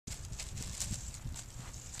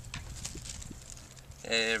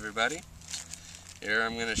Hey everybody, here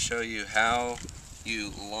I'm going to show you how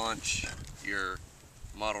you launch your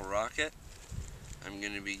model rocket. I'm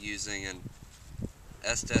going to be using an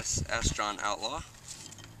Estes Astron Outlaw,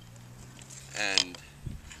 and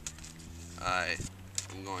I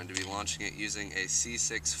am going to be launching it using a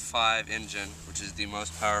C65 engine, which is the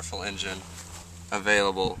most powerful engine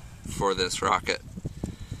available for this rocket.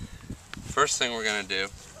 First thing we're going to do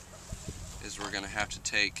is we're going to have to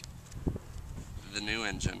take the new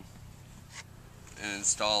engine and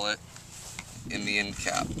install it in the end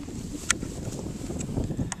cap.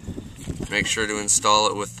 Make sure to install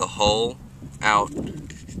it with the hole out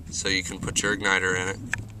so you can put your igniter in it.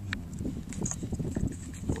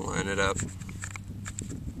 Line it up.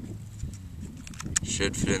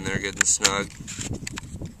 Should fit in there good and snug.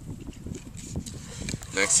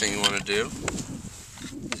 Next thing you want to do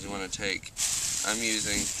is you want to take, I'm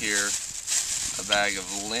using here a bag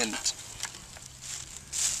of lint,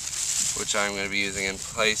 which I'm going to be using in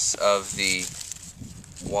place of the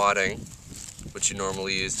wadding, which you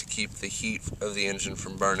normally use to keep the heat of the engine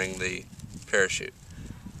from burning the parachute.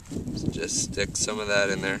 So just stick some of that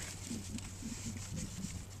in there.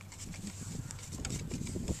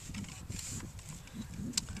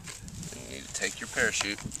 And you need to take your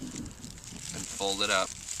parachute and fold it up.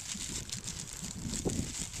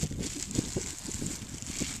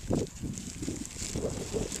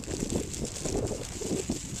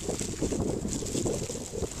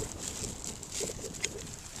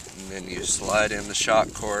 And then you slide in the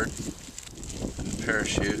shock cord and the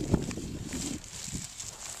parachute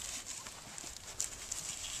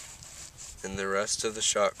and the rest of the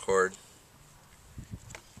shock cord.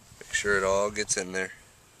 Make sure it all gets in there.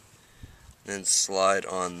 Then slide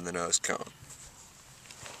on the nose cone.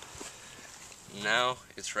 Now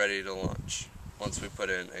it's ready to launch once we put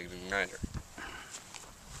in an igniter.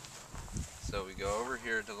 So we go over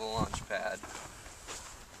here to the launch pad.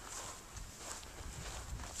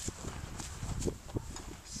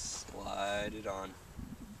 Slide it on.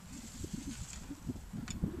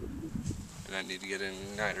 And I need to get an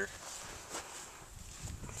igniter.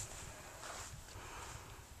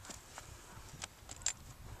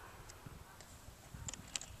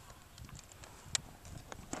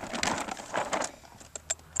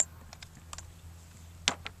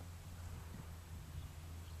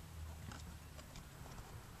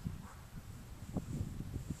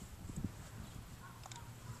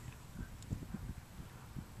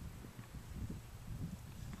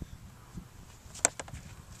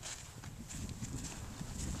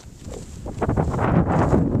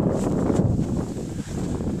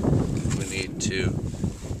 To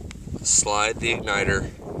slide the igniter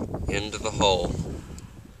into the hole.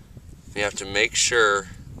 You have to make sure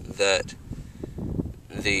that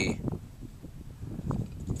the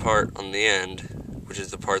part on the end, which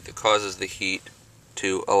is the part that causes the heat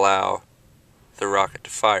to allow the rocket to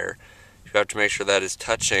fire, you have to make sure that is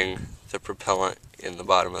touching the propellant in the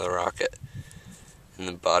bottom of the rocket, in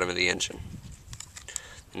the bottom of the engine.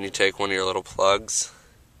 Then you take one of your little plugs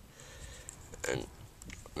and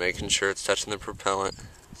making sure it's touching the propellant,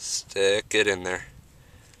 stick it in there.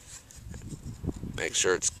 Make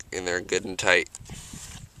sure it's in there good and tight.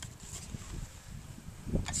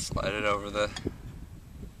 Slide it over the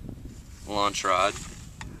launch rod.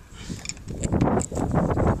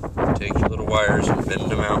 Take your little wires and bend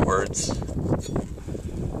them outwards.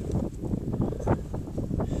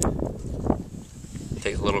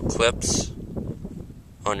 Take little clips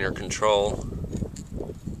on your control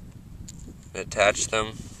and attach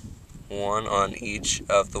them, one on each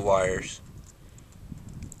of the wires.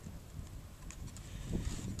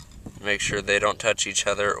 Make sure they don't touch each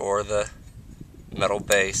other or the metal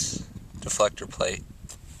base deflector plate.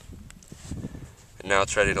 And now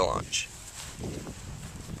it's ready to launch.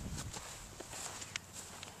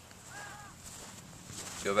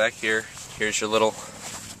 Go back here. Here's your little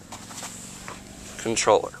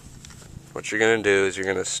controller. What you're going to do is you're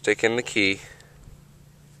going to stick in the key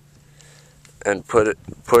and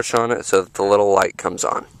push on it so that the little light comes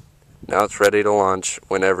on. Now it's ready to launch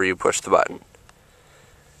whenever you push the button.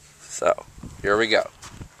 So, here we go.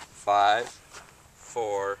 5,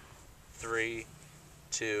 4, 3,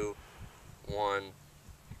 2, 1,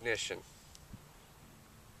 ignition.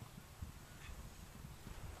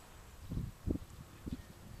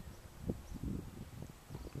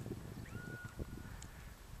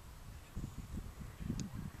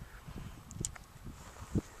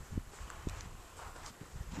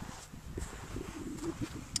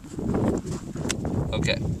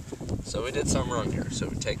 Okay, so we did something wrong here. So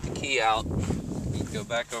we take the key out, we go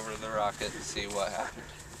back over to the rocket and see what happened.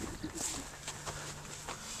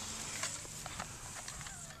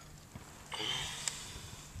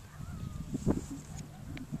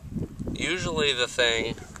 Usually the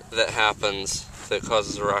thing that happens that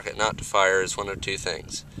causes a rocket not to fire is one of two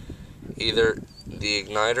things. Either the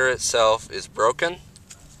igniter itself is broken.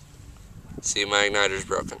 See, my igniter is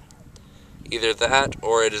broken. Either that,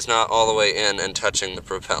 or it is not all the way in and touching the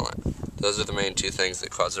propellant. Those are the main two things that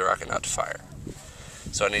cause the rocket not to fire.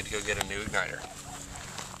 So I need to go get a new igniter.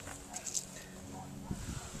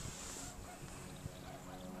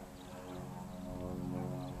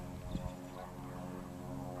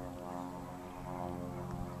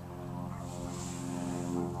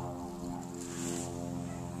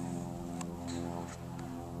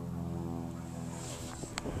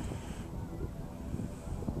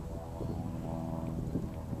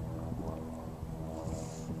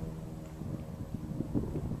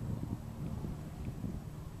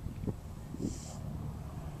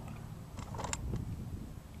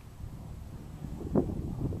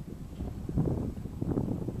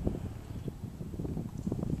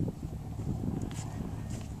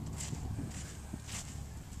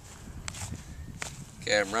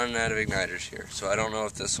 Okay, I'm running out of igniters here, so I don't know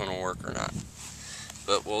if this one will work or not,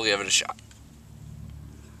 but we'll give it a shot.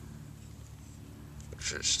 Make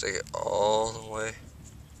sure to stick it all the way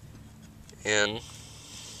in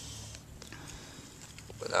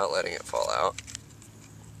without letting it fall out.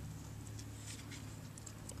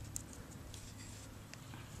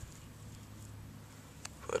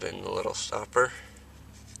 Put in the little stopper.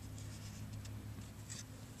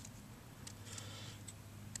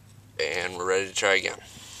 And we're ready to try again.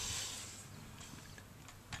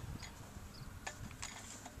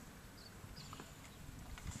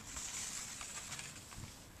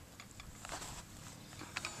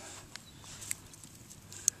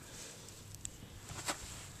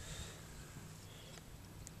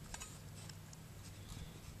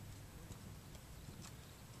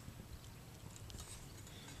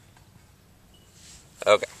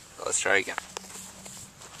 Okay, let's try again.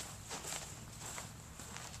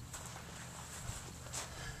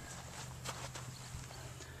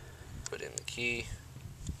 Put in the key,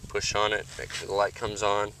 push on it, make sure the light comes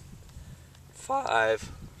on.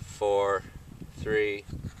 5, 4, 3,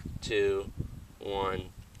 2, 1,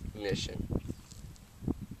 ignition.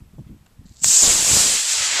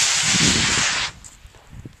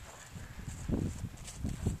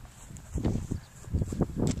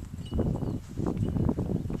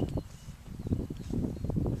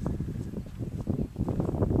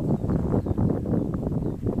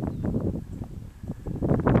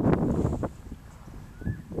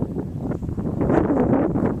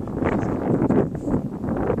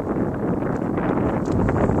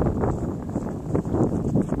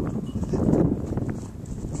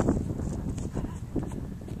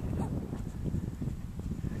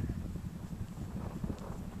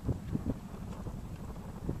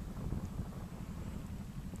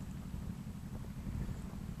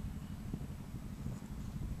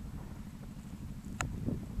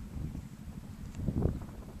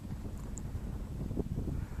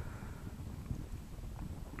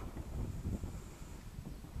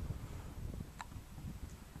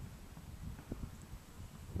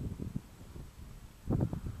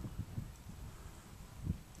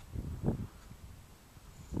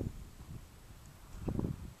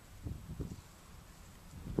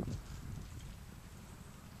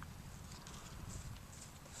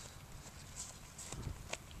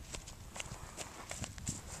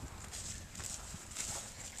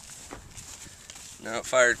 Now it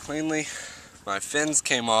fired cleanly. My fins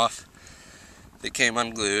came off. They came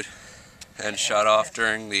unglued and shot off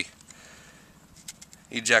during the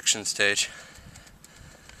ejection stage.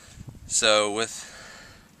 So with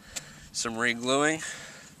some re-gluing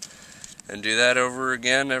and do that over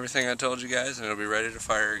again, everything I told you guys, and it'll be ready to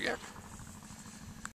fire again.